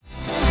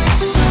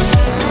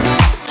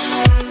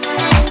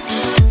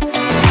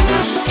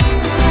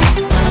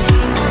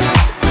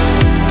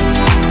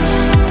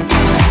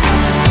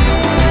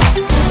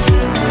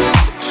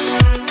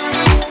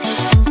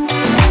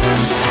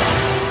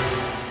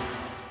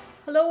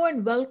Hello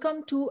and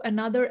welcome to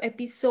another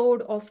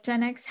episode of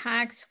 10x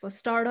Hacks for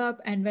Startup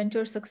and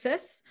Venture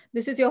Success.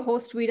 This is your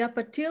host Veera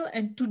Patil,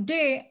 and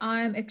today I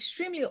am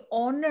extremely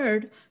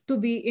honored to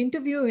be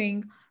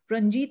interviewing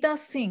Ranjita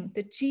Singh,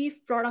 the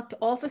Chief Product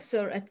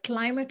Officer at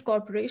Climate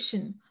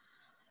Corporation.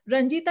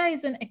 Ranjita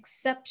is an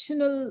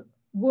exceptional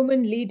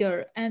woman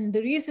leader. And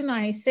the reason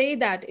I say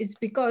that is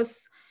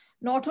because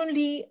not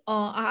only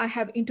I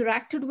have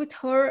interacted with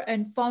her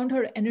and found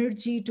her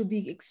energy to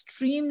be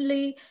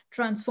extremely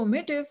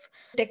transformative,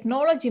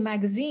 Technology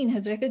magazine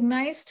has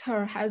recognized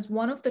her as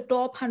one of the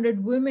top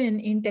 100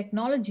 women in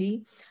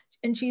technology,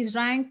 and she's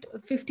ranked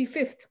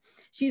 55th.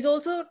 She's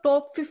also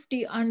top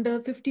 50 under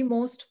 50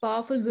 most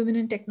powerful women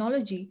in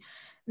technology.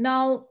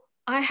 Now,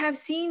 I have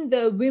seen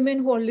the women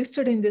who are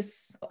listed in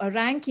this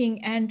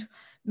ranking, and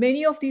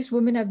many of these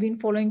women have been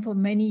following for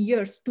many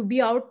years. To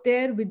be out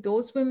there with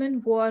those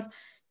women who are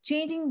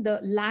changing the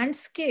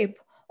landscape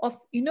of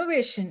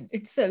innovation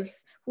itself,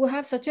 who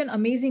have such an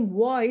amazing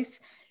voice,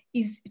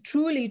 is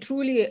truly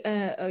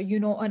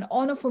an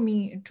honor for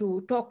me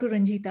to talk to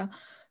Ranjita.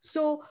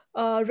 So,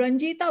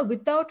 Ranjita,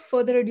 without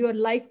further ado, I'd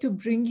like to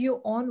bring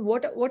you on.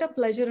 What a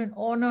pleasure and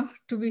honor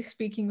to be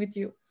speaking with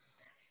you.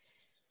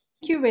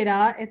 Thank you,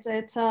 Vida.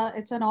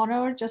 It's an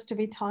honor just to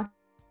be talking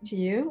to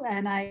you,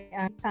 and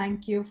I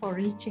thank you for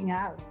reaching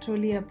out.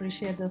 Truly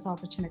appreciate this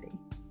opportunity.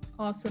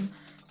 Awesome.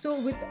 So,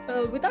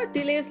 without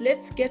delays,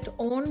 let's get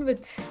on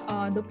with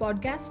the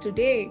podcast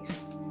today.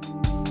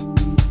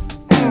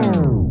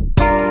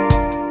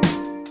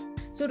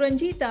 So,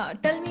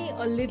 Ranjita, tell me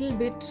a little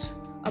bit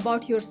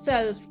about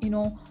yourself.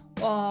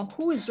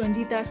 Who is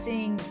Ranjita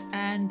Singh,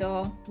 and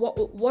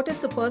what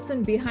is the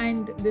person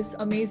behind this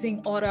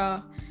amazing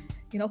aura?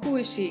 Who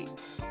is she?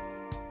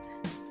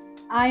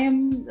 I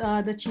am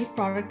the Chief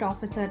Product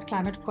Officer at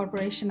Climate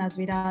Corporation, as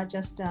Vida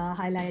just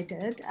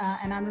highlighted,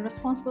 and I'm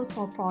responsible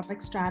for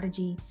product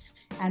strategy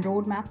and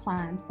roadmap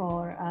plan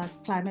for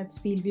Climate's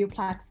FieldView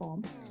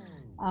platform.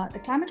 The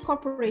Climate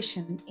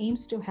Corporation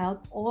aims to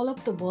help all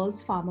of the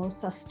world's farmers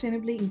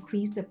sustainably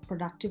increase their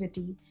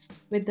productivity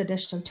with the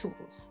digital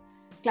tools.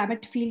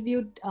 Climate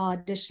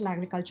FieldView digital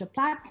agriculture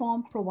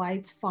platform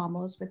provides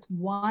farmers with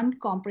one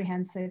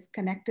comprehensive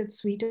connected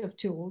suite of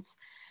tools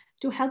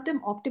to help them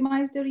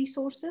optimize their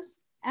resources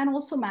and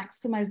also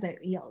maximize their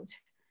yield.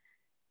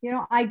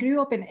 I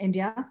grew up in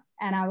India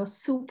and I was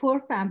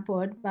super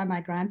pampered by my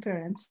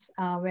grandparents,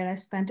 where I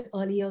spent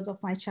early years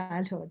of my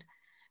childhood.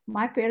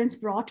 My parents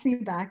brought me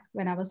back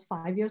when I was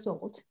 5 years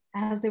old,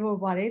 as they were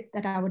worried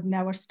that I would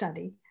never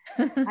study.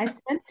 I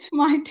spent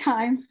my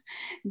time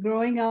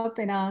growing up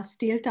in a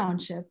steel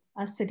township,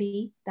 a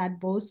city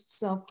that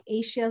boasts of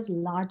Asia's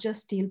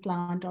largest steel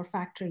plant or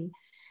factory,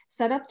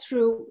 set up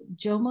through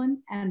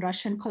German and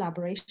Russian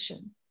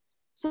collaboration.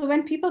 So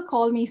when people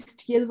call me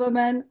steel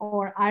woman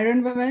or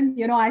iron woman,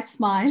 I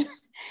smile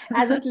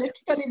as it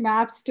literally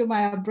maps to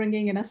my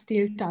upbringing in a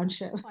steel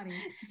township.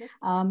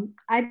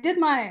 I did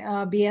my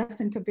BS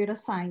in computer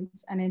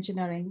science and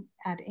engineering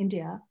at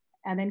India,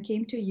 and then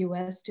came to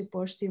US to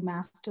pursue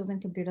master's in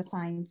computer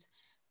science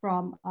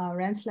from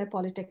Rensselaer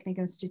Polytechnic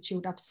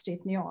Institute,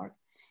 upstate New York,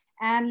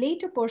 and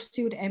later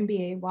pursued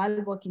MBA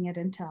while working at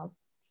Intel.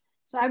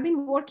 So I've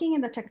been working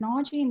in the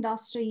technology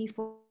industry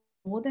for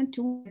more than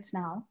 2 decades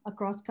now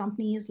across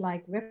companies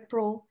like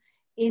Wipro,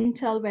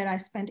 Intel, where I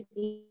spent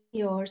 8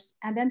 years,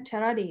 and then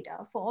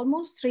Teradata for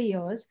almost 3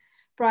 years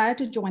prior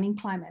to joining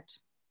Climate.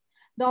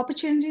 The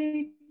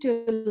opportunity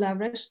to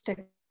leverage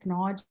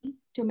technology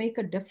to make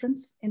a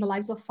difference in the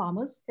lives of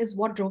farmers is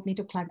what drove me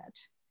to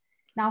Climate.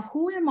 Now,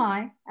 who am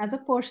I as a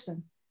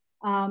person?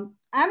 I'm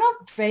a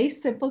very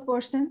simple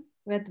person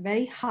with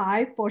very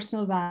high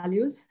personal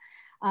values.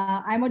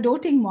 I'm a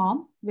doting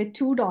mom with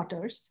two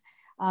daughters.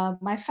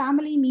 My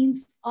family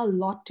means a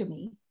lot to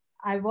me.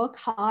 I work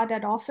hard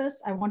at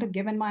office. I want to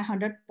give in my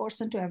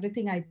 100% to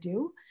everything I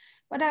do,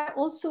 but I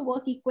also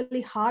work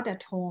equally hard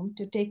at home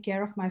to take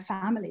care of my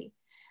family.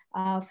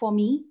 For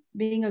me,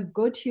 being a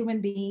good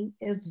human being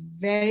is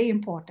very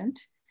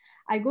important.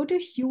 I go to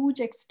a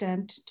huge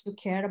extent to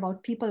care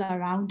about people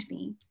around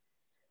me.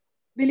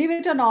 Believe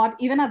it or not,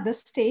 even at this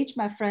stage,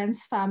 my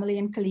friends, family,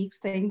 and colleagues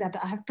think that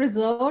I have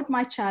preserved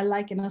my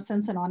childlike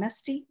innocence and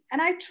honesty,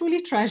 and I truly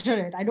treasure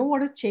it. I don't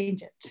want to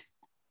change it.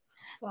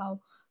 Wow.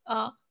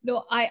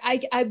 No,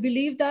 I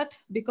believe that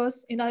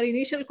because in our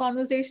initial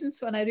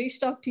conversations, when I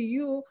reached out to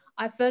you,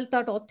 I felt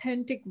that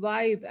authentic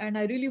vibe and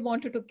I really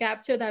wanted to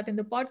capture that in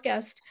the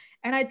podcast.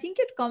 And I think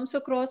it comes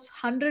across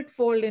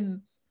hundredfold in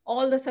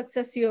all the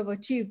success you have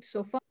achieved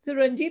so far. So,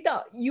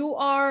 Ranjita, you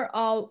are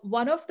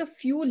one of the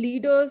few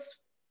leaders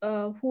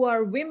who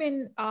are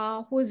women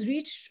who has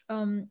reached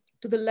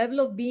to the level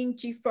of being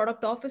chief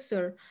product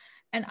officer.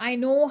 And I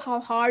know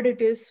how hard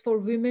it is for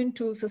women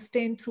to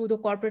sustain through the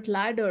corporate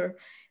ladder.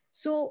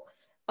 So,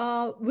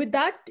 with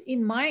that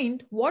in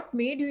mind, what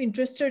made you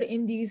interested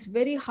in these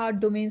very hard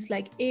domains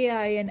like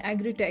AI and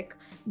agri-tech?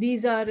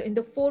 These are in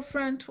the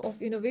forefront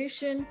of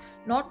innovation.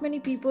 Not many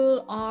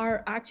people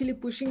are actually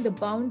pushing the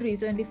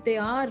boundaries, and if they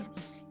are,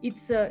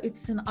 it's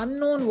an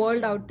unknown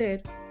world out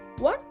there.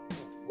 What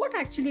what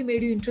actually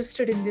made you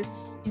interested in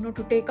this,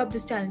 to take up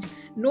this challenge?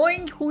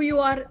 Knowing who you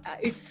are,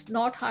 it's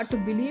not hard to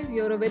believe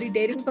you're a very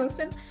daring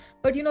person,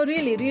 but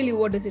really, really,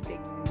 what does it take?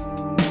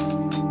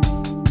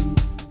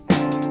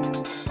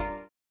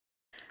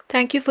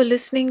 Thank you for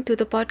listening to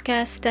the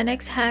podcast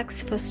 10x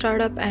Hacks for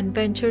Startup and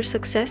Venture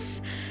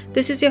Success.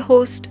 This is your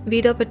host,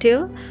 Vida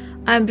Patil.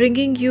 I'm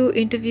bringing you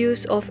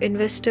interviews of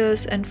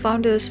investors and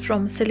founders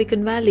from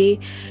Silicon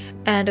Valley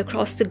and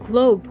across the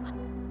globe.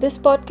 This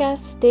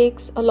podcast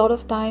takes a lot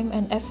of time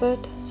and effort,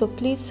 so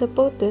please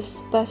support this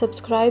by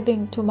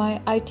subscribing to my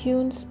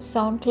iTunes,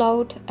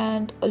 SoundCloud,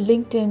 and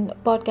LinkedIn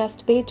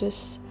podcast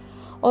pages.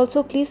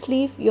 Also, please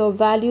leave your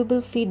valuable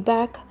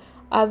feedback.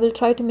 I will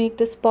try to make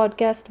this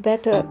podcast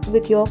better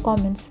with your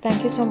comments.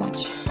 Thank you so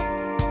much.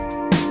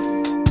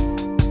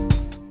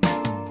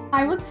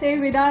 I would say,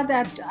 Vida,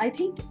 that I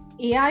think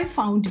AI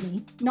found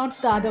me, not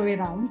the other way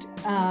around.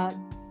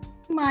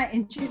 My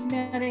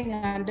engineering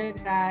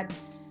undergrad,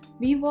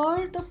 we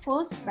were the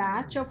first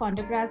batch of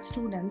undergrad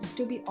students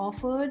to be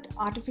offered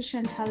artificial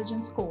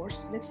intelligence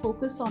course with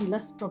focus on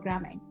Lisp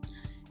programming.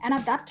 And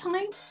at that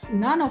time,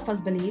 none of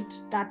us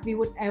believed that we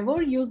would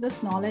ever use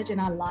this knowledge in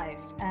our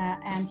life.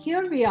 And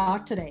here we are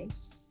today,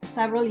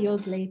 several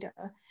years later,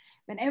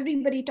 when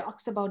everybody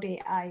talks about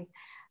AI.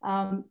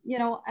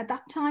 At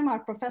that time, our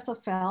professor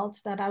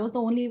felt that I was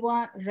the only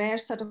rare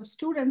set of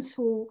students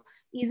who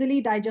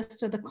easily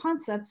digested the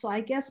concept. So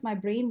I guess my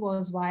brain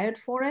was wired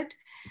for it.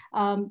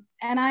 And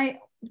I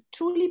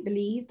truly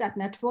believe that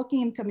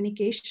networking and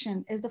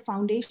communication is the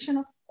foundation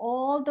of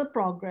all the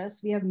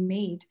progress we have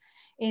made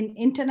in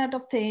Internet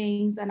of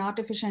Things and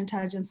artificial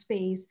intelligence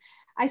space.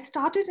 I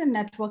started in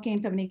networking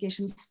and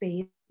communication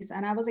space,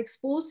 and I was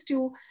exposed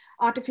to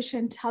artificial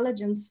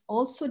intelligence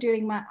also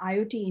during my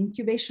IoT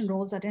incubation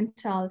roles at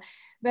Intel,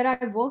 where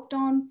I worked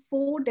on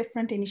 4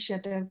 different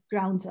initiatives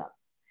grounds up.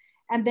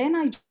 And then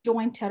I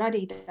joined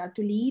Teradata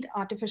to lead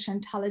artificial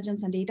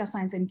intelligence and data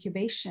science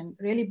incubation,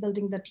 really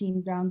building the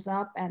team grounds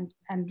up and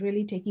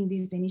really taking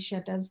these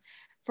initiatives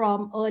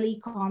from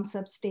early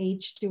concept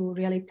stage to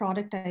really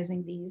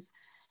productizing these.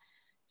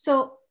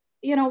 So,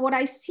 what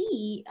I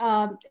see,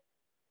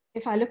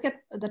 if I look at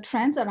the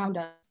trends around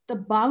us, the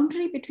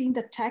boundary between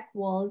the tech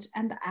world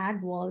and the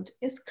ag world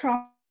is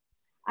crumbling.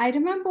 I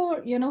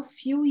remember, a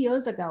few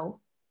years ago,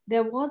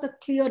 there was a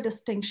clear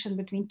distinction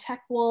between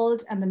tech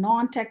world and the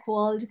non-tech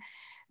world.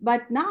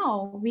 But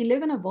now we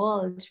live in a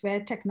world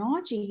where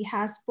technology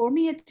has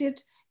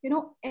permeated,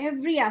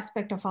 every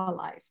aspect of our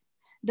life.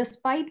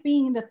 Despite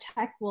being in the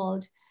tech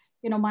world,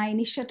 my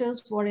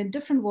initiatives were in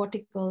different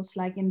verticals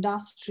like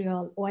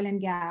industrial, oil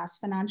and gas,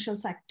 financial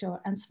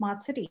sector, and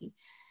smart city.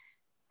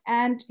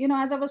 And,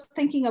 as I was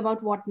thinking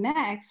about what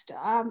next,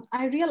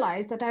 I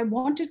realized that I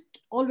wanted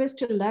always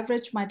to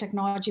leverage my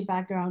technology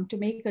background to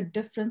make a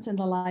difference in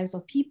the lives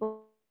of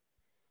people.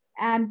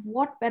 And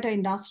what better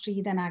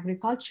industry than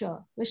agriculture,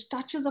 which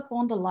touches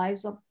upon the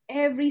lives of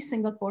every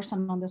single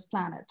person on this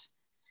planet.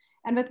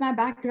 And with my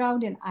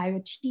background in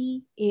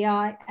IoT,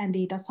 AI, and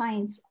data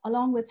science,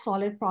 along with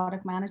solid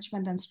product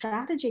management and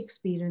strategy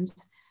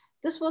experience,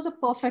 this was a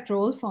perfect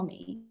role for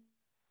me.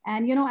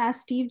 And,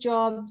 as Steve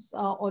Jobs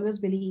always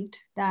believed,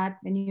 that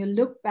when you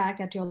look back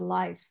at your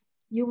life,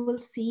 you will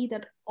see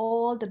that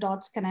all the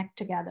dots connect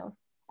together.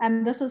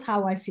 And this is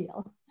how I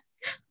feel.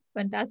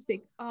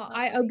 Fantastic.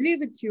 I agree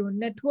with you.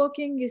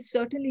 Networking is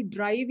certainly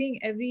driving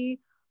every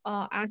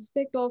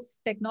aspect of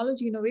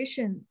technology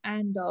innovation.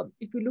 And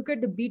if you look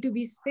at the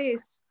B2B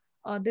space,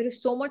 there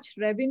is so much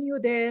revenue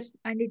there,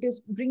 and it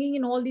is bringing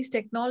in all these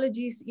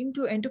technologies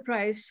into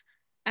enterprise,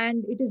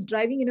 and it is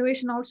driving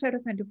innovation outside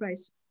of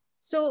enterprise.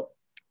 So,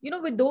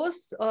 with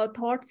those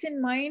thoughts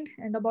in mind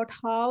and about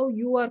how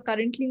you are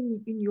currently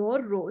in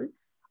your role,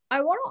 I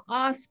want to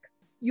ask,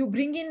 you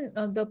bring in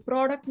the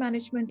product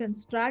management and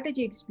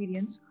strategy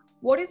experience.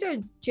 What is your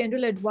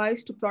general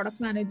advice to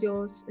product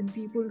managers and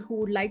people who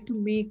would like to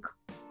make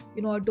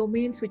a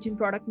domain switch in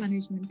product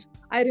management?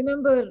 I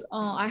remember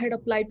I had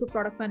applied for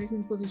product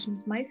management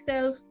positions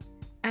myself,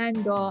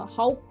 and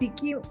how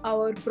picky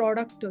our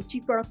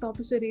chief product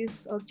officer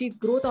is, or chief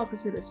growth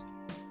officer is.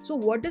 So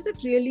what does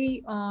it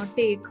really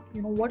take?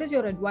 What is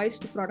your advice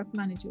to product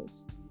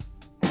managers?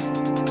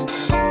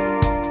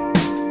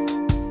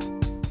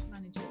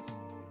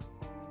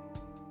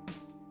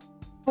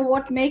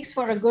 What makes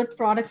for a good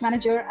product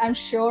manager? I'm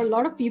sure a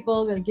lot of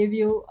people will give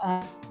you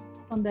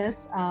on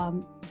this.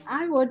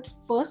 I would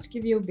first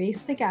give you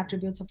basic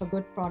attributes of a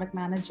good product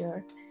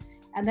manager,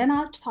 and then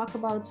I'll talk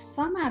about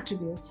some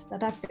attributes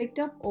that I've picked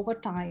up over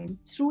time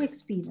through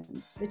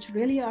experience, which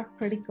really are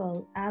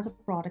critical as a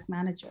product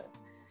manager.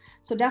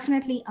 So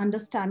definitely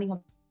understanding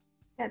of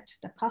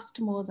the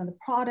customers and the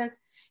product,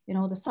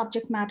 the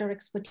subject matter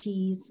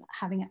expertise,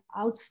 having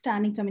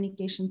outstanding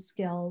communication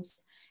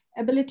skills,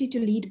 ability to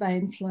lead by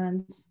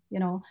influence,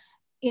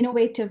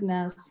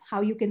 innovativeness,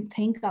 how you can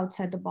think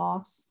outside the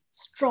box,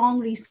 strong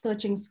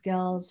researching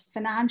skills,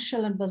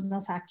 financial and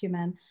business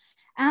acumen,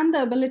 and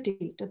the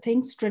ability to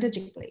think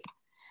strategically.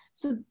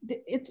 So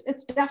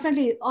it's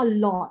definitely a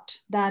lot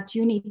that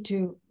you need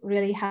to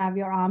really have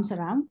your arms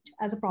around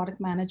as a product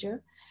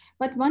manager.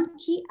 But one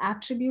key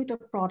attribute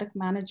of product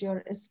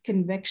manager is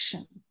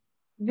conviction,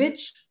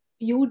 which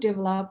you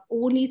develop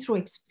only through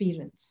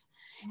experience.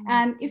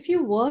 And if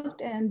you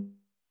worked in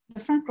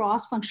different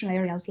cross-functional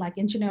areas like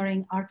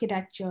engineering,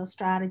 architecture,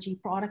 strategy,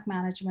 product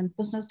management,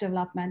 business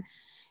development,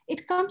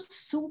 it comes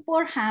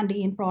super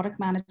handy in product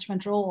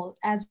management role,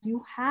 as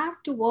you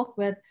have to work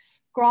with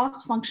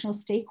cross-functional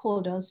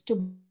stakeholders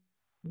to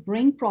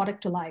bring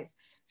product to life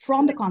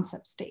from the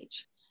concept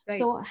stage. Right.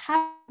 So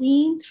having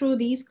been through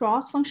these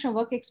cross-functional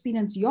work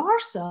experience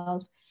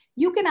yourself,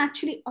 you can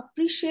actually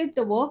appreciate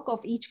the work of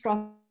each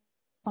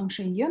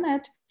cross-functional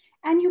unit,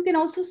 and you can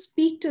also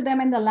speak to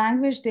them in the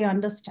language they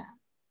understand.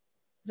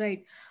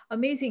 Right.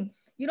 Amazing.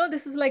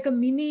 This is like a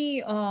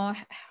mini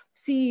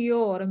CEO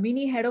or a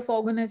mini head of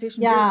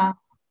organization role. Yeah,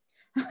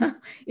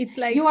 It's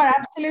like, you are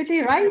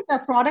absolutely right. The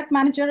product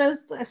manager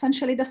is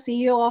essentially the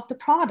CEO of the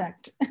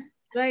product.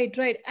 right,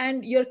 right.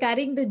 And you're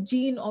carrying the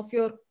gene of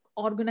your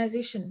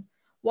organization.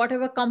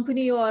 Whatever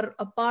company you are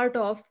a part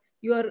of,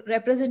 you are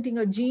representing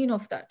a gene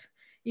of that.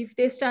 If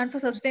they stand for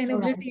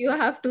sustainability, Right. you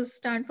have to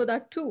stand for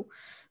that too.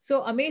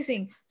 So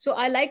amazing. So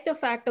I like the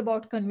fact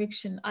about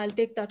conviction. I'll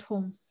take that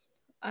home,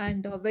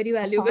 and very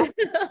That's valuable. awesome.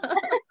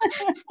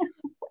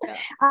 Yeah.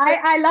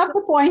 I love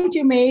the point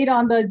you made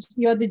on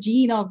you're the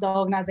gene of the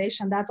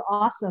organization. That's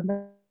awesome.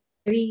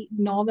 Very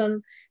novel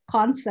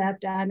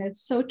concept, and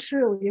it's so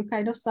true. You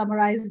kind of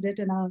summarized it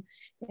in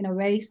a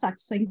very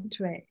succinct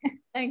way.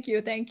 Thank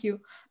you, thank you.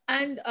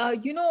 And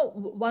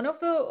one of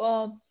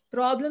the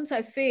problems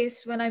I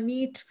face when I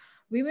meet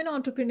women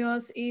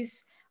entrepreneurs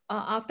is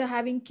after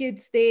having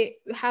kids, they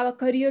have a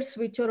career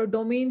switch or a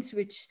domain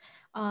switch.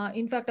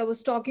 In fact, I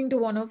was talking to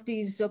one of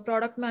these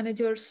product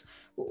managers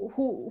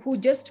who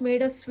just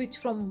made a switch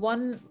from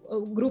one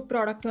group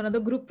product to another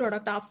group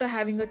product after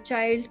having a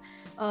child,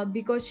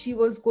 because she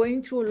was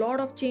going through a lot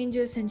of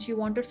changes and she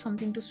wanted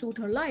something to suit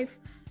her life.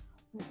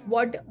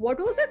 What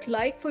was it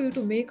like for you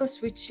to make a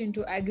switch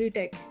into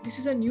agri-tech? This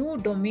is a new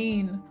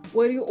domain.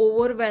 Were you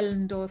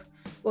overwhelmed, or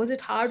was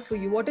it hard for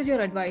you? What is your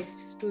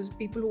advice to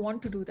people who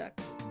want to do that?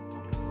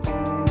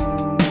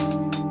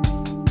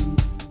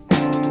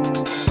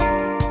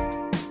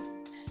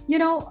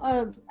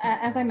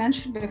 As I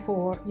mentioned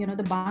before,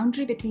 the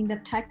boundary between the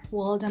tech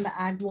world and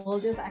the ag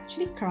world is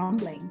actually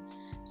crumbling.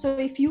 So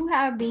if you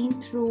have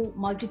been through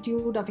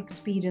multitude of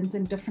experience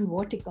in different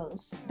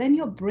verticals, then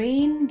your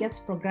brain gets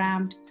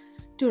programmed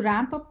to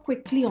ramp up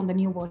quickly on the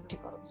new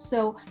verticals.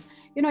 So,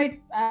 it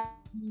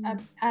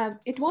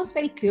was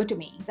very clear to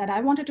me that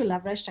I wanted to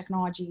leverage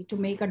technology to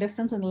make a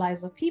difference in the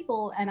lives of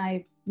people. And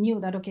I knew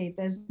that, okay,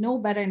 there's no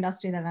better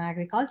industry than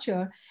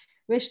agriculture,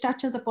 which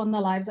touches upon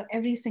the lives of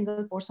every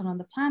single person on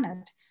the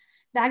planet.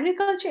 The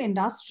agriculture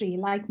industry,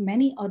 like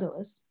many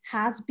others,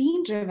 has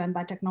been driven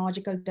by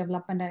technological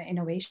development and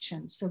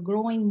innovation. So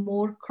growing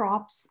more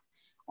crops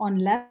on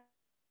less,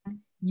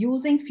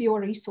 using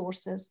fewer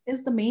resources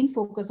is the main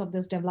focus of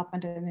this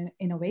development and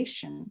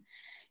innovation.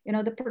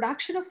 The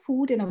production of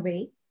food in a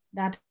way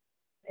that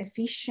is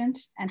efficient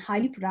and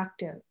highly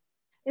productive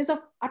is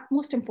of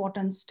utmost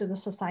importance to the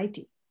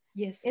society.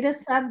 Yes. It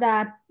is said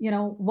that,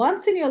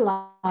 once in your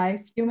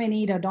life, you may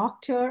need a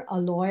doctor, a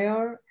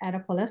lawyer, and a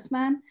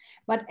policeman,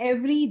 but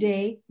every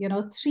day,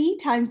 3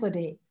 times a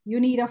day, you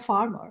need a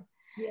farmer.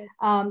 Yes.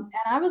 And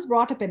I was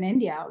brought up in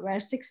India, where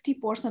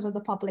 60% of the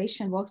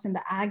population works in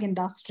the ag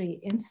industry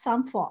in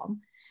some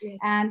form. Yes.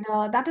 And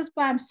that is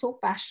why I'm so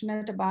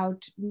passionate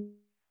about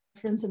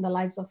difference in the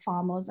lives of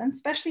farmers, and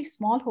especially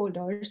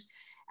smallholders,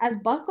 as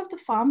bulk of the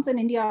farms in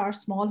India are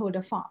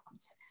smallholder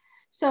farms.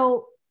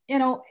 So,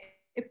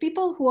 if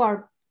people who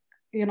are,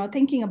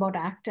 thinking about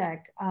ag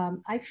tech,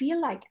 I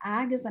feel like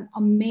ag is an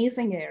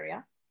amazing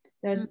area.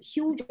 There's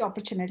huge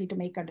opportunity to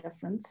make a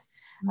difference.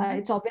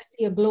 It's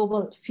obviously a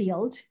global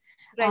field.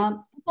 Right.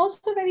 It's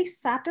also very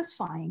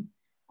satisfying.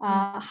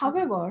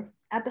 However,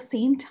 at the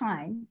same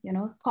time,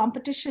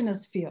 competition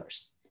is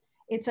fierce.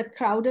 It's a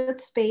crowded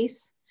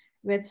space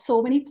with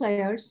so many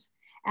players,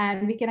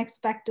 and we can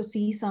expect to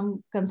see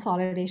some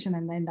consolidation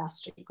in the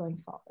industry going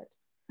forward.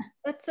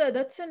 That's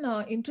an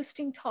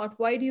interesting thought.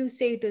 Why do you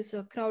say it is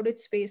a crowded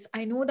space?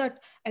 I know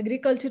that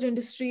agriculture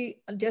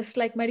industry, just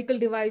like medical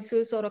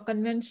devices or a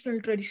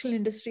conventional traditional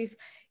industries,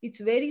 it's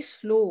very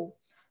slow.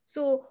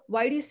 So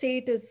why do you say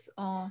it is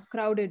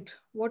crowded?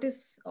 What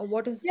is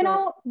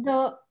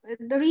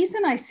The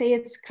reason I say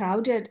it's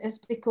crowded is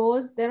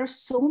because there are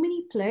so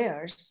many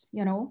players.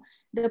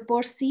 The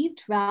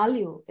perceived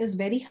value is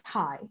very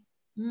high,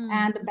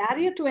 and the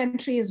barrier to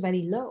entry is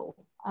very low.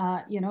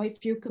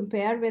 If you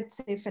compare with,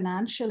 say,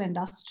 financial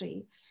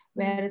industry,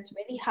 where it's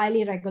very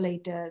highly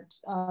regulated,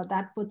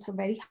 that puts a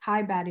very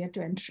high barrier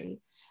to entry.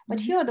 But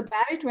here the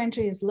barrier to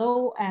entry is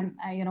low, and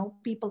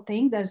people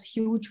think there's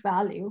huge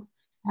value.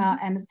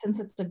 And since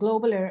it's a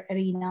global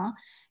arena,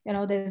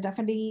 there's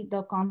definitely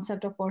the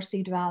concept of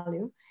perceived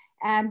value.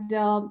 And,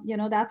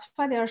 that's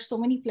why there are so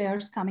many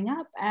players coming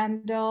up.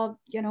 And,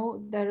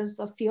 there is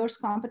a fierce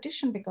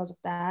competition because of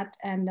that.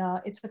 And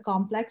it's a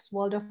complex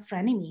world of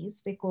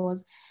frenemies,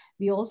 because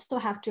we also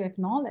have to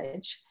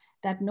acknowledge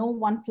that no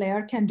one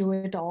player can do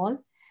it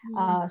all.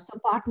 So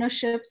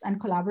partnerships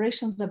and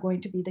collaborations are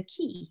going to be the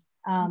key.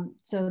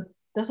 So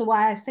that's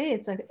why I say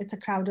it's a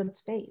crowded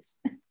space.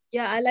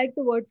 Yeah, I like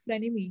the word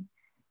frenemy.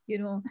 You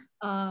know,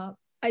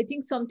 I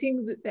think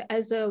something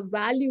as a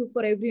value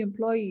for every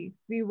employee.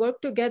 We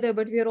work together,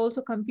 but we are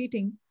also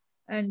competing,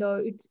 and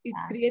it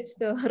Yeah. creates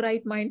the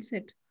right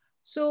mindset.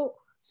 So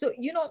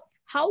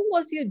how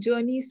was your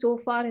journey so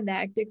far in the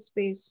ag tech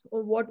space,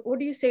 or what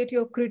do you say to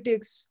your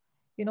critics?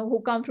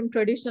 Who come from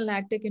traditional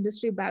ag tech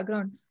industry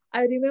background.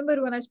 I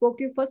remember when I spoke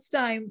to you first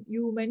time,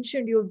 you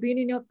mentioned you've been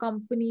in your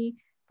company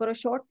for a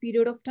short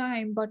period of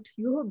time, but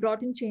you have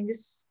brought in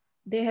changes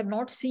they have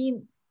not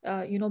seen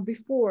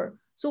before.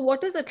 So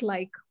what is it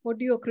like? What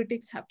do your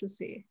critics have to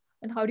say,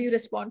 and how do you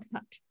respond to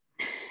that?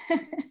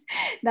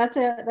 That's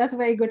a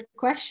very good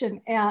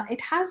question.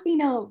 It has been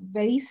a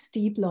very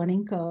steep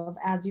learning curve,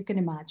 as you can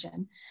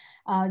imagine.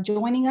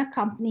 Joining a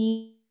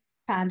company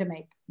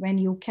pandemic when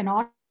you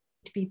cannot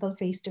meet people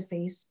face to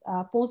face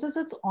poses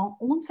its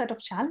own set of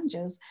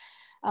challenges.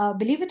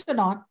 Believe it or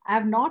not,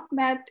 I've not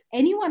met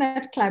anyone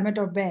at Climate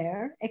or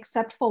Bear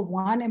except for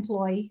one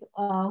employee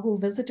who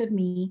visited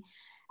me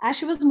as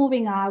she was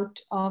moving out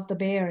of the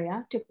Bay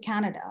Area to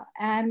Canada.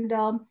 And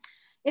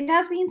it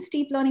has been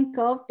steep learning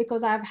curve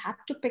because I've had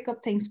to pick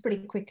up things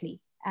pretty quickly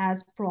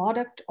as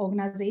product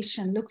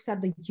organization looks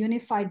at the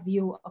unified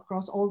view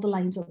across all the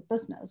lines of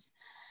business.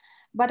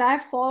 But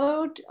I've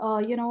followed,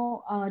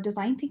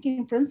 design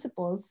thinking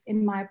principles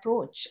in my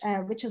approach,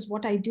 which is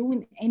what I do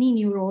in any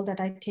new role that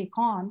I take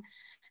on.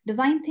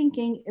 Design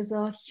thinking is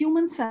a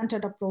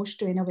human-centered approach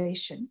to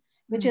innovation,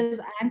 which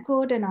is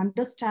anchored in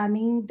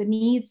understanding the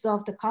needs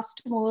of the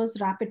customers,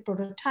 rapid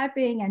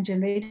prototyping, and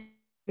generating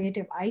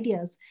creative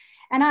ideas.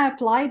 And I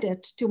applied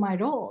it to my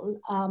role.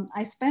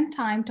 I spent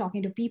time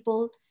talking to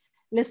people,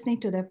 listening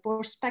to their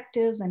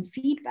perspectives and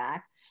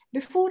feedback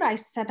before I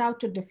set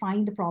out to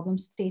define the problem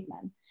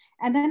statement.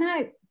 And then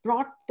I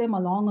brought them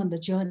along on the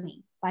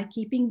journey by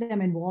keeping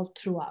them involved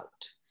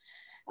throughout.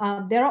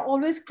 There are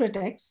always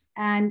critics,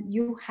 and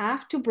you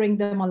have to bring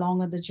them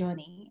along on the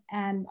journey.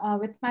 And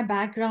with my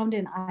background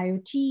in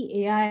IoT,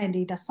 AI, and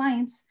data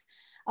science,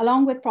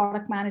 along with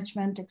product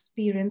management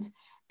experience,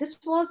 this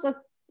was a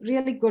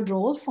really good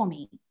role for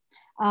me.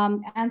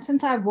 And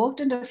since I've worked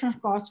in different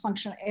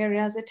cross-functional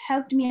areas, it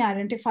helped me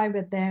identify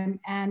with them.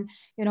 And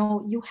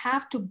you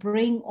have to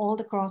bring all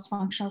the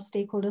cross-functional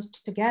stakeholders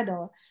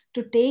together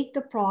to take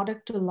the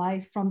product to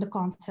life from the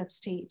concept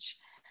stage.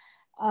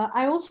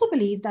 I also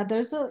believe that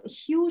there's a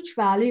huge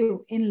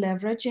value in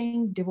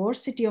leveraging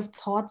diversity of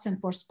thoughts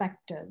and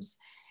perspectives.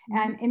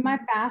 And in my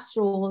past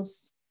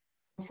roles,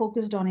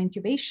 focused on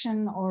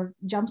incubation or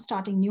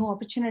jumpstarting new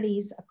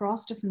opportunities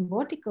across different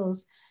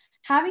verticals,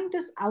 having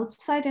this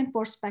outside in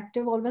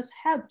perspective always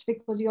helped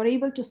because you're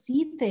able to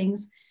see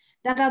things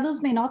that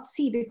others may not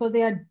see because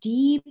they are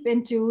deep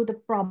into the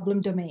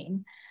problem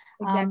domain.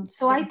 Exactly.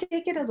 So I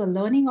take it as a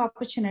learning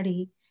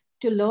opportunity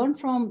to learn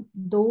from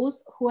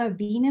those who have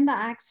been in the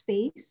ag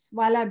space,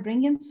 while I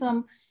bring in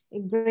some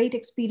great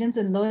experience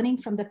in learning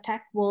from the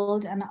tech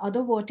world and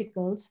other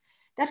verticals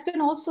that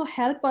can also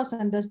help us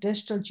in this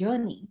digital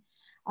journey.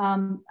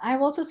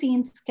 I've also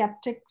seen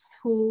skeptics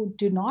who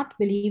do not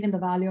believe in the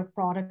value of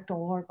product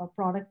or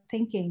product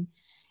thinking.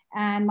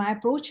 And my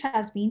approach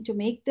has been to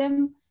make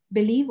them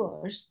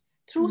believers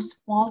through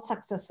small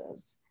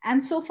successes.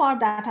 And so far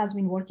that has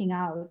been working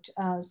out.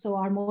 So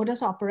our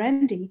modus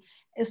operandi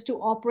is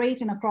to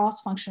operate in a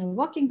cross-functional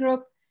working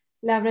group,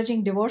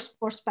 leveraging diverse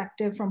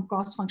perspective from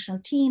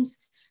cross-functional teams.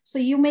 So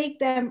you make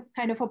them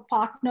kind of a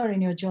partner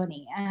in your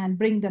journey and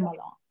bring them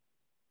along.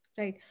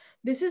 Right.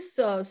 This is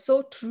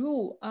so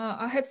true.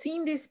 I have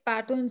seen these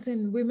patterns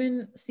in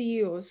women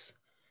CEOs.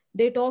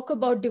 They talk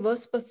about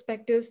diverse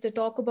perspectives, they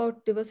talk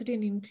about diversity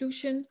and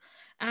inclusion,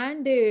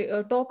 and they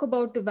talk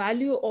about the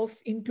value of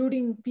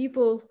including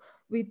people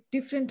with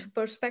different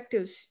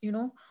perspectives.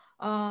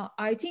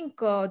 I think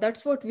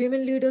that's what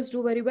women leaders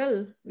do very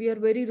well. We are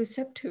very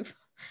receptive.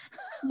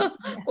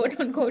 Quote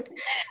unquote.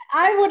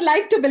 I would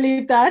like to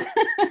believe that.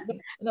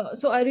 No,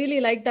 so I really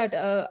like that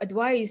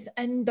advice.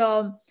 And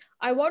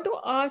I want to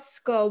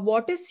ask,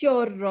 what is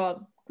your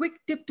quick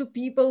tip to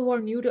people who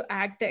are new to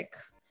ag tech?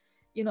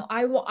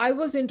 I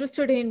was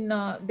interested in,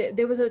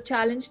 there was a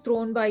challenge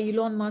thrown by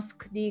Elon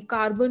Musk, the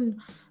carbon,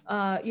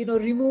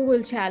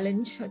 removal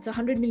challenge. It's a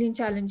 100 million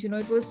challenge.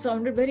 It was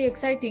sounded very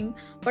exciting,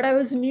 but I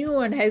was new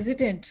and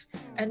hesitant.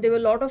 And there were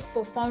a lot of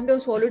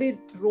founders who already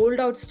rolled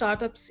out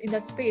startups in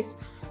that space.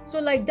 So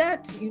like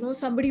that,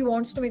 somebody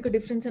wants to make a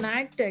difference in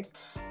ag tech.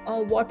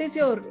 What is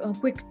your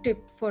quick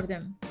tip for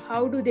them?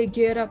 How do they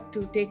gear up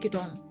to take it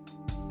on?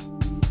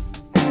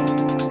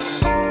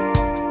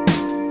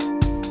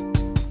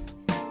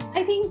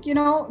 I think,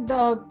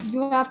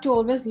 you have to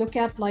always look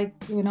at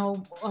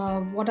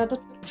what are the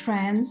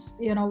trends,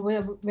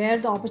 where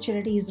the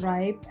opportunity is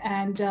ripe.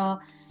 And,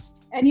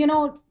 And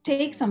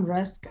take some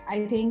risk.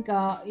 I think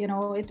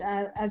it,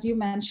 as you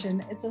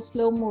mentioned, it's a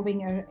slow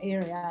moving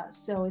area,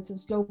 so it's a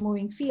slow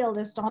moving field.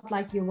 It's not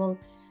like you will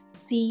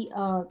see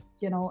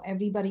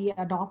everybody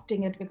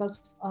adopting it,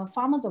 because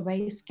farmers are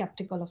very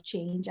skeptical of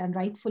change, and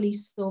rightfully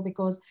so,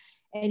 because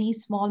any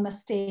small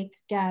mistake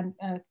can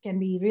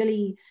be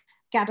really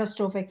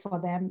catastrophic for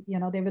them.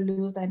 They will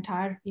lose the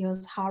entire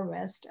year's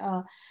harvest.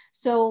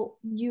 So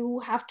you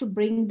have to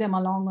bring them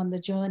along on the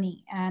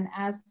journey. And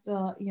as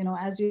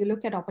you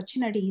look at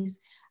opportunities,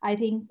 I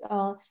think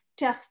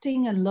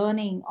testing and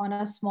learning on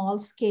a small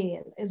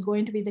scale is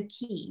going to be the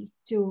key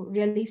to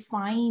really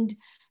find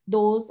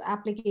those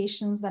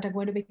applications that are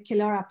going to be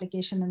killer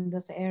application in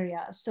this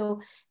area.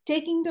 So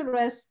taking the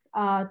risk,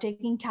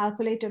 taking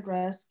calculated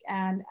risk,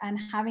 and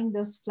having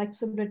this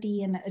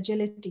flexibility and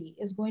agility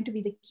is going to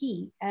be the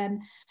key.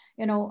 And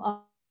you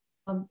know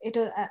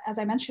as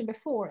I mentioned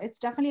before, it's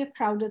definitely a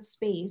crowded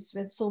space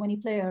with so many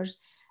players.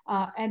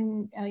 I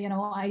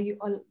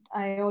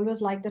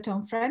always like the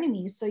term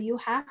frenemies. So you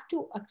have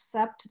to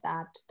accept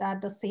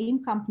that the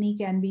same company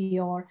can be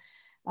your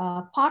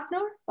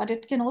partner, but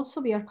it can also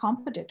be your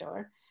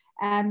competitor.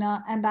 And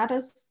that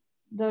is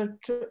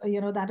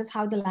that is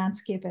how the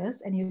landscape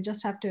is, and you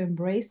just have to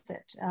embrace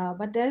it.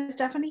 But there's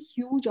definitely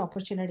huge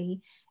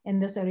opportunity in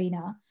this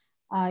arena.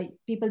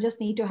 People just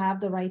need to have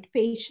the right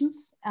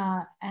patience,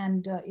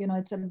 and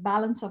it's a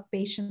balance of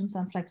patience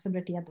and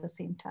flexibility at the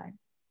same time.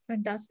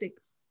 Fantastic.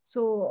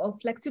 So,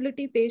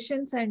 flexibility,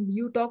 patience, and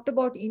you talked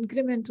about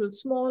incremental,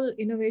 small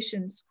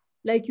innovations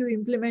like you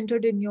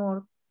implemented in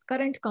your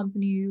current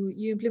company.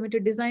 You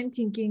implemented design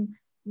thinking,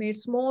 made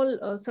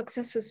small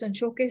successes and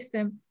showcase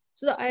them.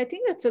 So, I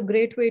think that's a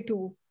great way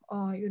to,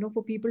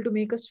 for people to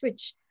make a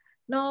switch.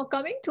 Now,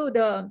 coming to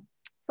the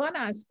fun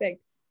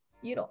aspect,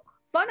 you know,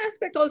 fun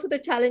aspect, also the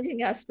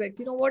challenging aspect.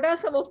 What are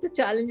some of the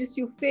challenges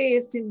you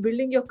faced in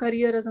building your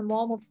career as a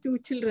mom of two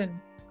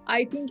children?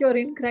 I think you're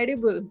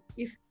incredible.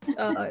 If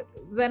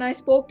when I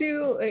spoke to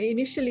you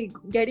initially,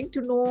 getting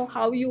to know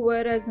how you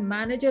were as a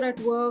manager at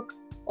work,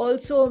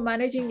 also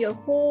managing your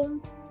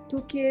home,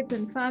 two kids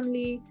and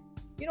family,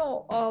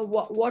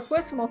 what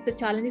were some of the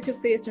challenges you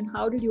faced and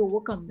how did you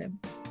overcome them?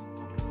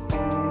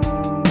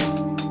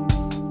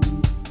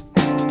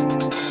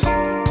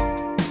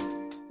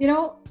 You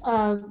know,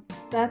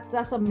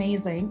 that's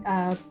amazing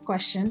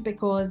question,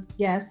 because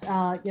yes,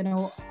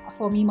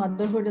 for me,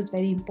 motherhood is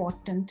very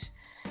important.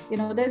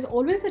 There's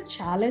always a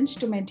challenge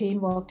to maintain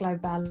work-life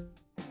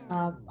balance.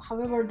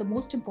 However, the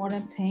most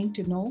important thing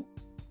to know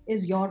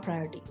is your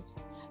priorities.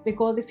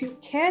 Because if you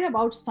care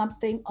about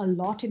something a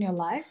lot in your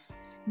life,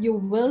 you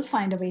will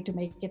find a way to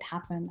make it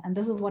happen. And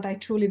this is what I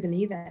truly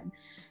believe in.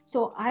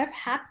 So I've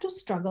had to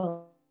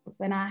struggle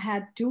when I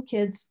had two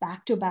kids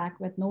back to back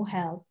with no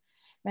help,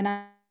 when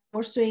I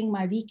pursuing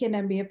my weekend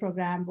MBA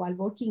program while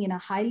working in a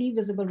highly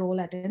visible role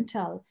at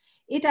Intel.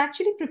 It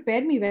actually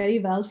prepared me very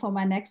well for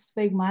my next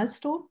big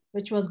milestone,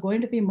 which was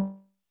going to be.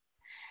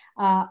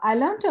 I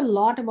learned a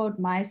lot about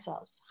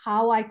myself,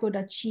 how I could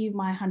achieve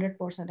my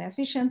 100%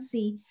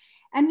 efficiency.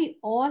 And we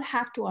all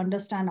have to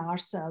understand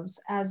ourselves,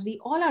 as we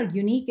all are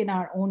unique in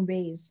our own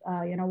ways.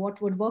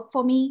 What would work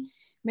for me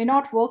may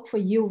not work for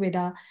you,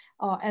 Vida,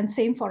 and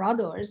same for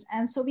others.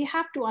 And so we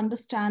have to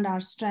understand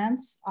our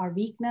strengths, our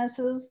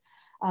weaknesses.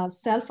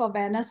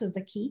 Self-awareness is the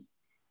key.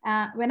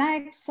 When I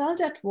excelled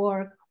at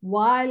work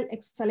while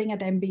excelling at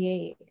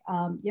MBA,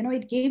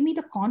 it gave me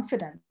the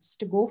confidence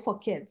to go for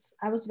kids.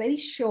 I was very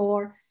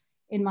sure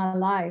in my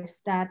life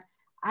that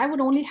I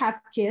would only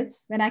have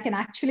kids when I can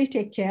actually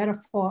take care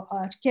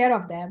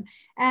of them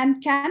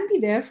and can be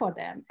there for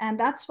them. And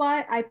that's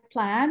why I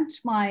planned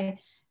my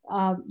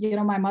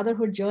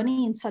motherhood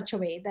journey in such a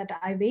way that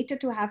I waited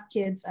to have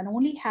kids and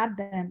only had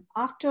them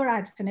after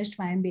I'd finished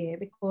my MBA,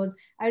 because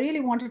I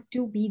really wanted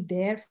to be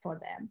there for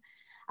them.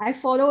 I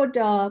followed,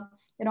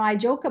 I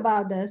joke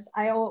about this.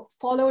 I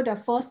followed a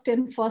first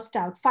in, first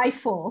out,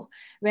 5-4,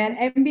 where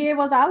MBA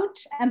was out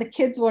and the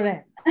kids were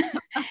in.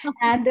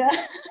 and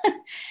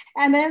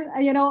and then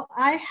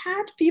I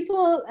had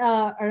people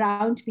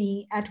around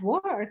me at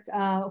work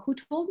who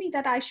told me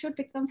that I should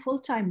become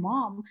full-time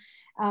mom,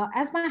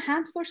 as my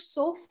hands were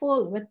so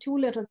full with two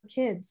little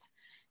kids.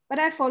 But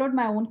I followed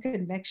my own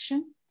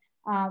conviction.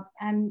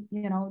 And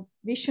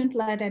we shouldn't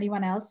let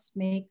anyone else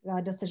make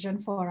a decision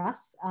for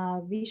us.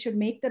 We should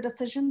make the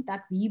decision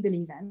that we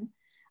believe in.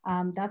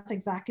 That's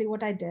exactly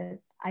what I did.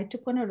 I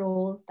took on a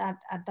role that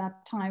at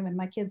that time, when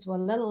my kids were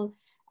little,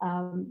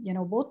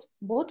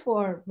 both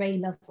were very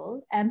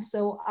little, and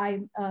so I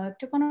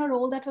took on a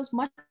role that was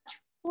much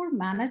more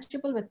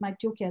manageable with my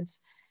two kids.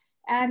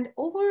 And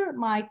over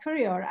my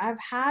career, I've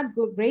had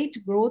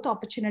great growth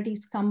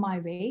opportunities come my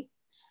way.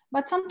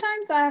 But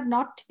sometimes I have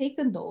not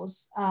taken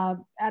those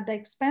at the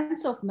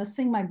expense of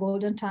missing my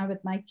golden time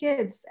with my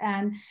kids.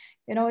 And,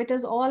 it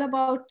is all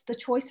about the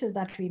choices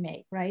that we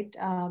make, right?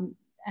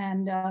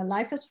 And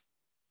life is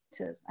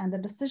choices, and the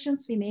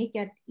decisions we make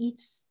at each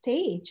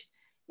stage,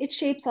 it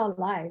shapes our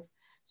life.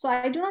 So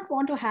I do not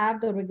want to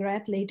have the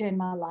regret later in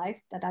my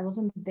life that I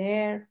wasn't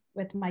there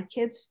with my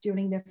kids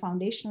during their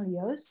foundational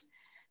years.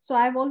 So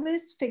I've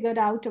always figured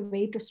out a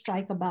way to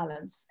strike a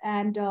balance.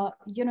 And,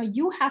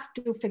 you have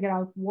to figure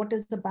out what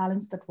is the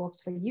balance that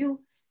works for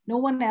you. No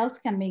one else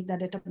can make that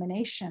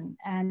determination.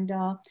 And,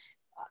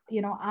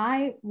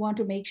 I want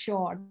to make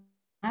sure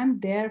I'm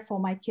there for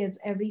my kids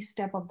every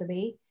step of the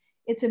way.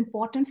 It's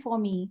important for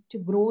me to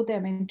grow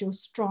them into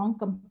strong,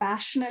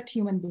 compassionate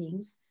human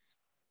beings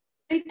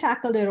really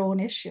tackle their own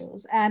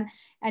issues. And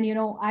I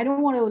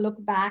don't want to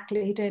look back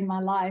later in my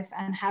life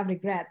and have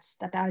regrets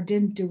that I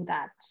didn't do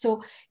that.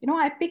 So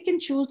I pick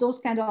and choose those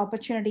kinds of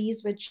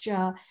opportunities which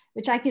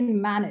I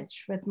can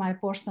manage with my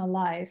personal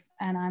life,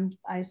 and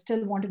I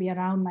still want to be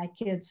around my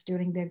kids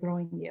during their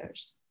growing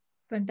years.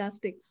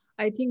 Fantastic.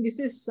 I think this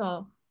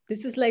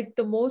is like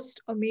the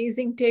most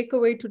amazing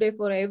takeaway today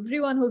for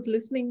everyone who's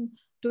listening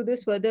to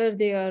this, whether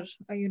they are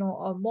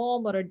a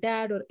mom or a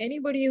dad or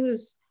anybody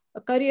who's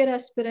a career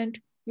aspirant.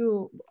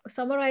 You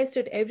summarized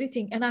it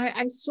everything, and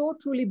I so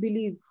truly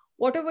believe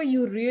whatever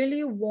you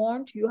really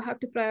want, you have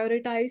to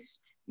prioritize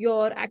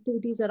your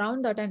activities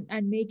around that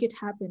and make it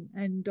happen.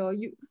 And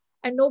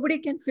nobody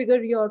can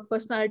figure your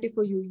personality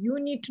for you. You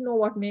need to know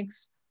what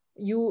makes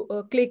you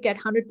click at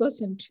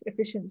 100%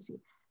 efficiency.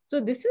 So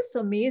this is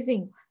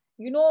amazing.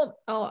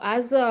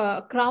 As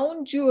a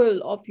crown jewel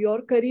of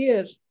your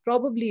career,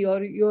 probably, or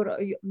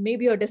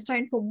maybe you're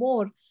destined for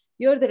more.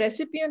 You're the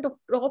recipient of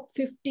top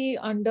 50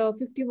 under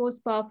 50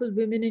 most powerful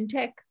women in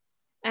tech.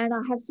 And I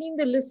have seen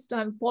the list.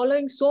 I'm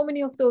following so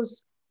many of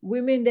those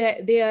women.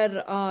 They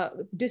are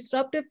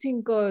disruptive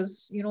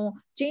thinkers,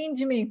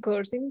 change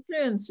makers,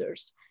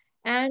 influencers.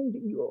 And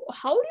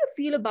how do you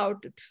feel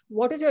about it?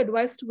 What is your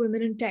advice to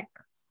women in tech?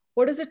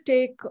 What does it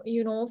take,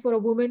 for a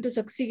woman to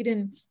succeed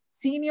in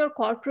senior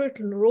corporate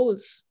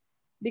roles?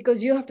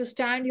 Because you have to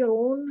stand your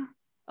own.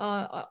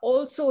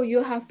 Also,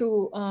 you have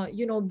to,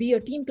 be a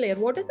team player.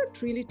 What does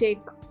it really take?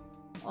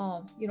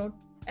 You know,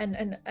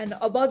 and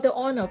about the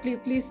honor,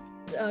 please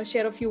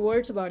share a few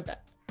words about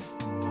that.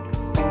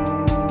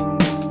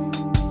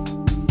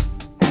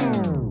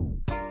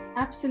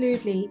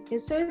 Absolutely.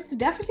 So it's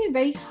definitely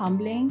very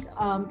humbling.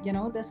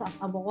 This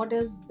award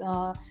is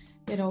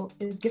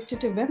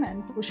gifted to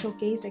women who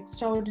showcase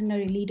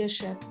extraordinary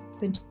leadership,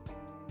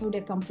 continued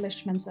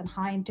accomplishments, and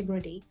high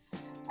integrity.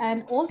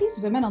 And all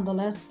these women on the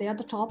list, they are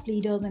the top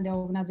leaders in their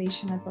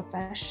organization and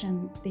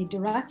profession. They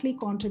directly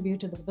contribute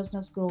to the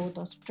business growth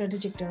or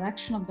strategic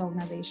direction of the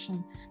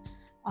organization.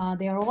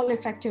 They are all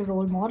effective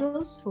role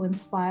models who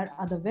inspire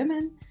other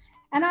women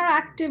and are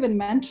active in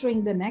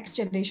mentoring the next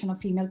generation of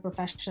female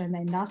professionals in the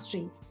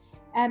industry.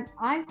 And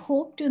I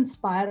hope to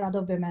inspire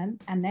other women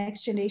and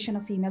next generation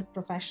of female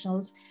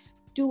professionals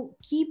to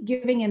keep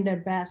giving in their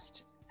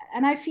best.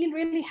 And I feel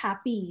really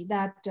happy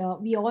that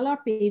we all are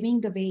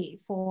paving the way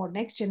for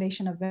next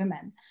generation of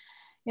women.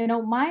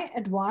 My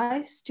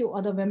advice to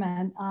other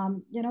women,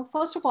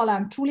 first of all,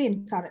 I'm truly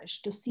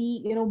encouraged to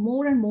see,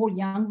 more and more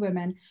young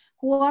women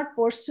who are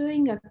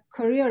pursuing a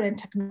career in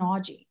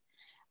technology.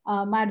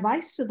 My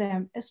advice to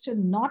them is to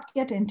not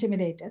get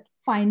intimidated,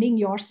 finding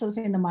yourself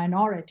in the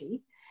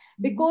minority,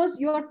 because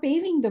you're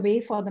paving the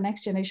way for the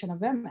next generation of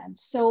women.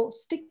 So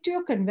stick to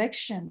your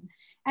conviction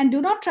and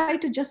do not try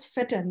to just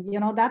fit in.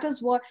 That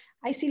is what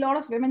I see a lot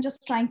of women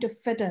just trying to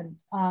fit in,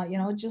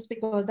 just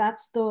because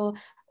that's the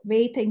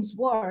way things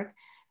work.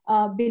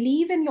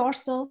 Believe in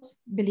yourself,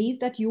 believe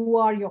that you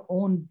are your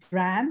own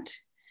brand,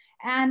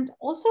 and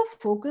also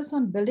focus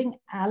on building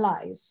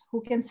allies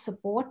who can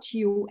support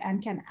you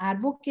and can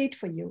advocate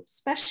for you,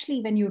 especially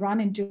when you run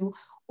into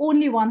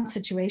only one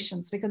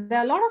situations, because there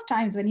are a lot of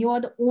times when you are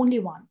the only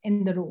one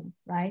in the room,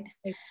 right?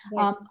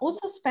 Right.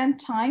 Also spend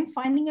time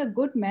finding a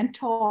good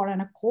mentor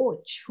and a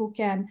coach who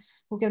can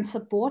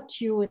support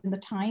you in the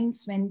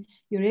times when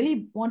you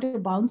really want to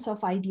bounce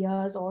off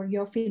ideas or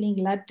you're feeling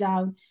let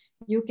down.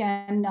 You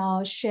can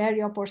share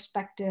your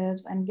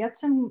perspectives and get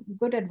some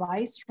good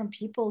advice from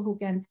people who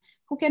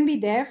can be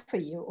there for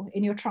you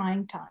in your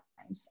trying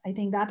times. I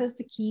think that is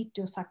the key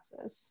to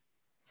success.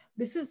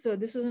 This is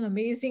an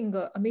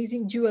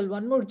amazing jewel.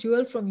 One more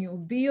jewel from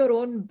you. Be your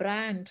own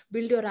brand,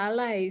 build your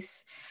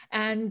allies,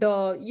 and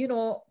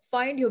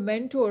find your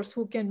mentors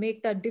who can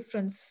make that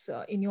difference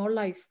in your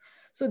life.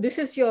 So this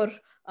is your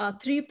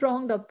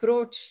three-pronged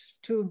approach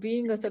to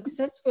being a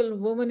successful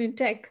woman in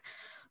tech.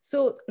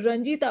 So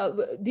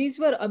Ranjita, these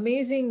were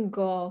amazing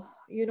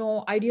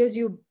ideas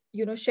you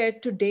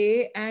shared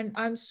today, and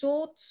I'm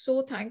so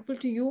thankful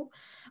to you.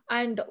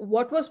 And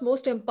what was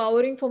most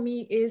empowering for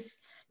me is,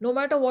 no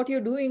matter what you're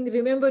doing,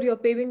 remember you're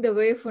paving the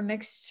way for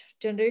next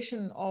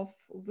generation of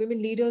women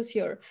leaders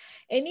here.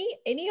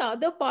 Any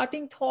other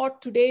parting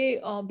thought today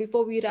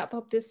before we wrap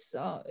up this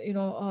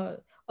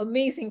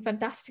amazing,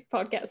 fantastic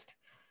podcast?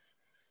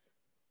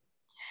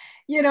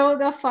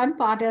 The fun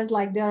part is,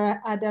 like,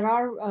 there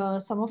are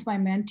some of my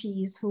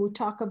mentees who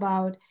talk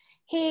about,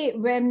 hey,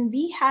 when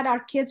we had our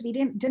kids, we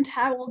didn't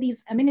have all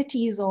these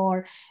amenities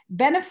or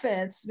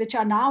benefits which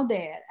are now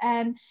there.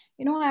 And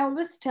I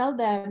always tell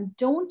them,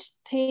 don't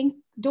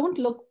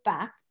look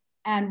back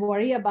and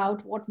worry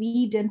about what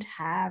we didn't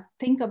have.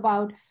 Think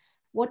about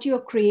what you're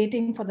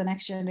creating for the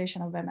next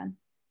generation of women.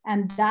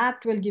 And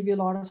that will give you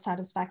a lot of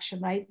satisfaction,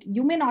 right?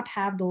 You may not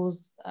have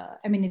those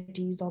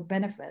amenities or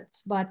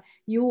benefits, but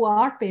you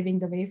are paving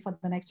the way for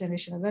the next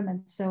generation of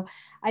women. So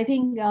I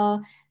think,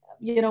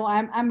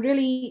 I'm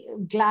really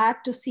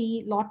glad to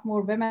see a lot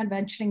more women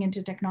venturing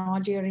into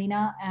technology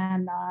arena,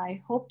 and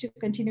I hope to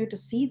continue to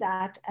see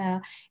that.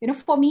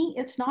 For me,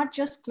 it's not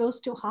just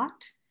close to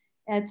heart;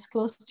 it's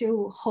close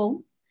to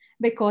home,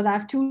 because I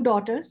have two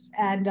daughters,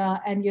 and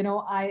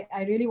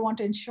I really want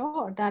to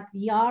ensure that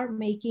we are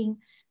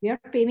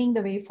paving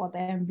the way for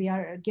them. We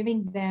are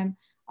giving them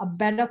a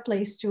better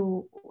place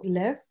to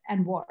live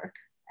and work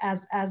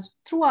as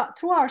through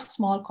our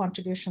small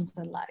contributions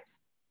in life.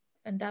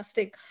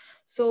 Fantastic.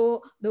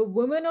 So the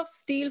woman of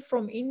steel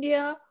from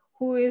India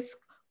who is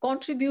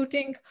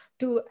contributing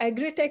to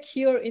agri-tech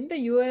here in the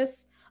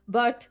US,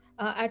 but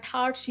at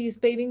heart, she's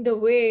paving the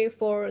way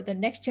for the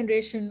next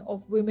generation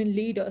of women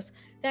leaders.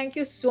 Thank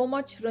you so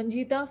much,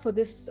 Ranjita, for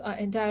this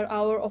entire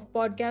hour of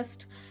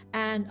podcast.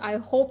 And I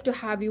hope to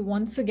have you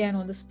once again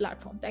on this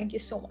platform. Thank you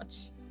so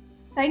much.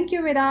 Thank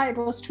you, Vida. It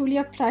was truly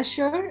a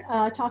pleasure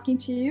talking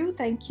to you.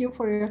 Thank you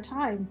for your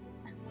time.